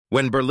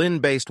When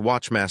Berlin-based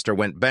Watchmaster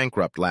went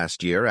bankrupt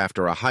last year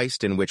after a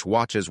heist in which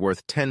watches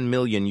worth 10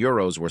 million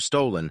euros were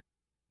stolen,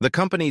 the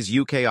company's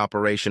UK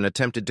operation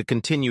attempted to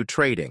continue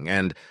trading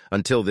and,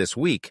 until this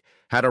week,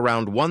 had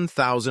around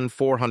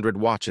 1,400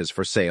 watches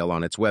for sale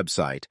on its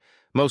website,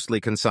 mostly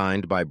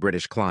consigned by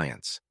British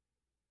clients.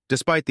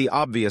 Despite the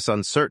obvious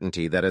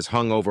uncertainty that has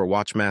hung over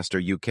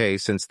Watchmaster UK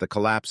since the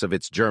collapse of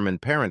its German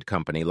parent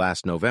company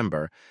last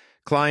November,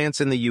 clients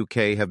in the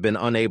UK have been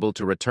unable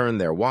to return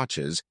their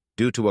watches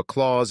due to a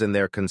clause in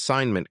their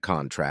consignment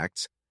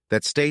contracts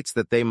that states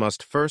that they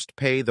must first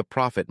pay the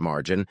profit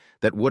margin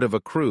that would have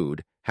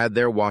accrued had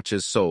their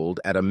watches sold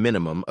at a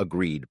minimum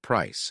agreed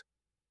price.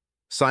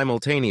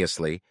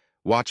 Simultaneously,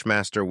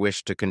 Watchmaster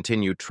wished to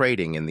continue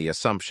trading in the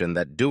assumption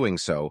that doing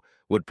so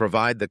would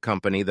provide the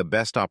company the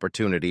best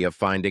opportunity of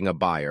finding a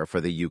buyer for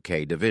the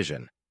UK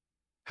division.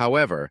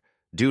 However,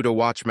 due to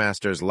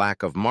Watchmaster's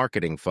lack of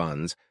marketing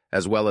funds,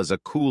 as well as a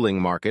cooling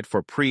market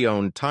for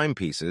pre-owned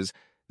timepieces,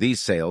 these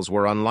sales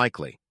were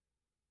unlikely.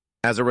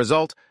 As a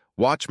result,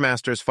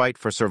 Watchmaster's fight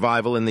for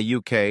survival in the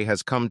UK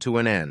has come to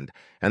an end,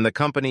 and the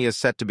company is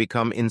set to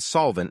become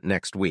insolvent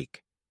next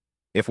week.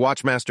 If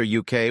Watchmaster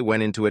UK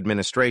went into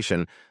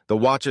administration, the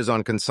watches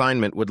on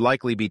consignment would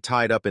likely be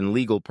tied up in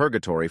legal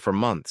purgatory for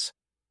months.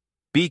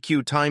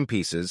 BQ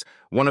Timepieces,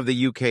 one of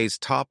the UK's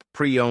top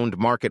pre-owned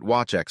market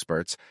watch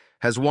experts,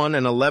 has won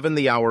an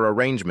 11-hour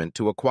arrangement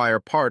to acquire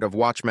part of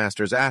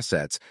Watchmaster's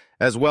assets,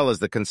 as well as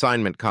the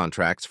consignment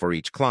contracts for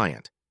each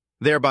client,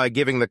 thereby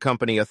giving the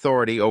company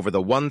authority over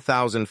the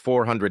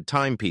 1,400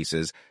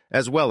 timepieces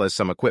as well as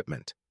some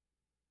equipment.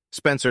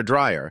 Spencer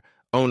Dreyer,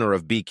 owner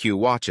of BQ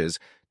Watches,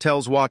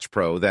 tells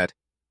WatchPro that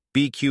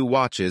BQ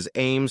Watches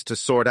aims to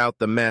sort out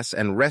the mess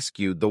and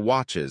rescue the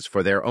watches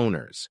for their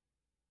owners.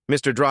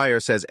 Mr. Dreyer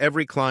says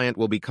every client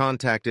will be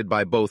contacted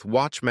by both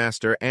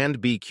Watchmaster and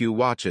BQ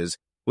Watches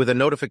with a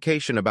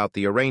notification about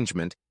the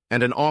arrangement,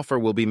 and an offer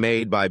will be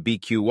made by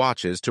BQ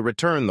Watches to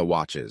return the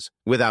watches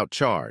without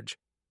charge.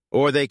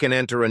 Or they can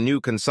enter a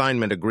new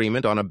consignment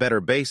agreement on a better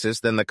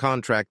basis than the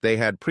contract they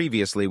had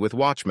previously with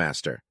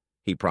Watchmaster,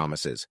 he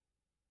promises.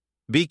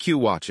 BQ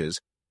Watches,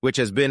 which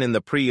has been in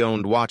the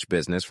pre-owned watch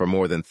business for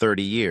more than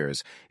 30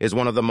 years, is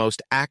one of the most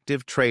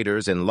active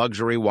traders in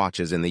luxury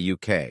watches in the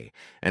UK,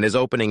 and is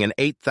opening an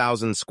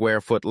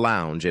 8,000-square-foot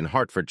lounge in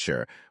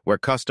Hertfordshire where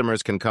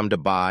customers can come to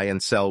buy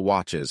and sell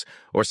watches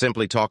or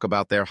simply talk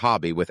about their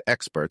hobby with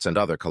experts and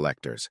other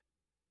collectors.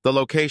 The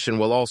location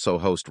will also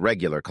host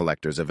regular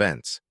collectors'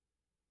 events.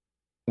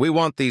 "We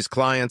want these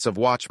clients of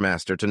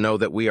Watchmaster to know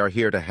that we are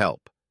here to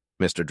help,"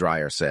 Mr.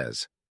 Dreyer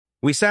says.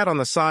 "We sat on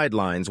the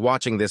sidelines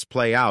watching this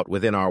play out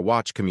within our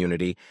watch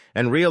community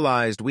and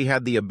realized we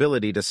had the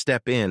ability to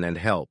step in and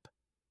help.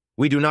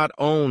 We do not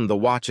own the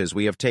watches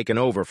we have taken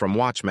over from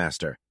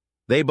Watchmaster.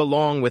 They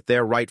belong with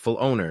their rightful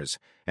owners,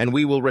 and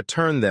we will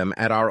return them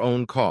at our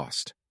own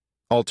cost.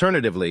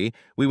 Alternatively,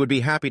 we would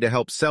be happy to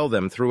help sell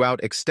them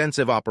throughout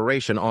extensive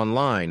operation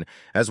online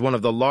as one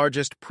of the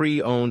largest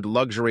pre-owned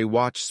luxury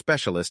watch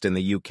specialists in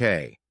the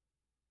UK."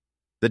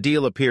 The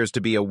deal appears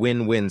to be a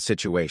win-win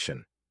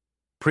situation.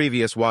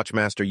 Previous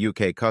Watchmaster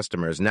UK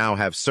customers now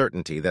have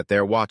certainty that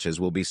their watches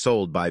will be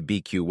sold by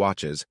BQ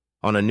Watches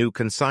on a new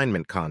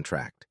consignment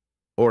contract,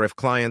 or if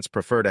clients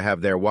prefer to have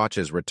their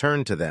watches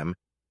returned to them,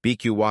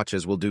 BQ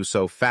Watches will do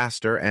so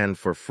faster and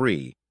for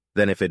free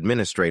than if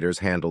administrators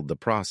handled the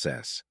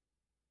process.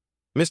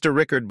 Mr.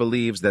 Rickard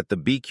believes that the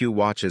BQ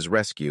Watches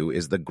rescue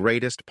is the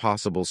greatest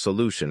possible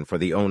solution for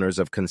the owners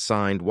of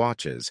consigned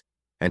watches,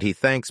 and he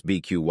thanks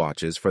BQ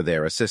Watches for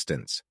their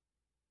assistance.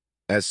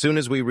 "As soon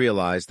as we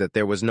realized that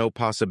there was no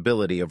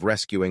possibility of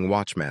rescuing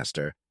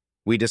Watchmaster,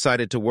 we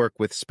decided to work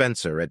with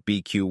Spencer at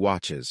BQ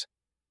Watches.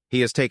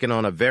 He has taken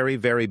on a very,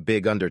 very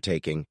big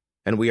undertaking,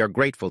 and we are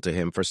grateful to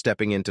him for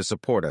stepping in to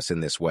support us in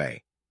this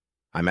way.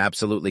 I'm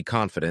absolutely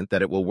confident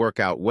that it will work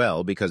out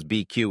well because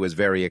BQ is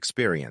very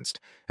experienced,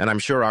 and I'm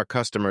sure our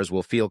customers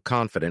will feel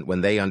confident when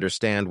they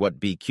understand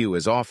what BQ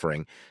is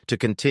offering to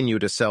continue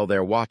to sell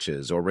their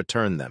watches or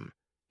return them,"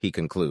 he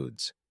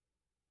concludes.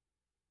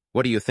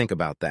 What do you think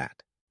about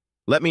that?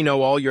 Let me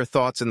know all your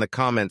thoughts in the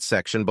comments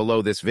section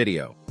below this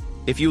video.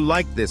 If you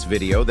liked this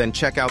video, then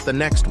check out the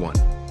next one.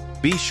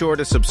 Be sure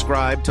to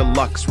subscribe to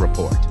Lux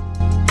Report.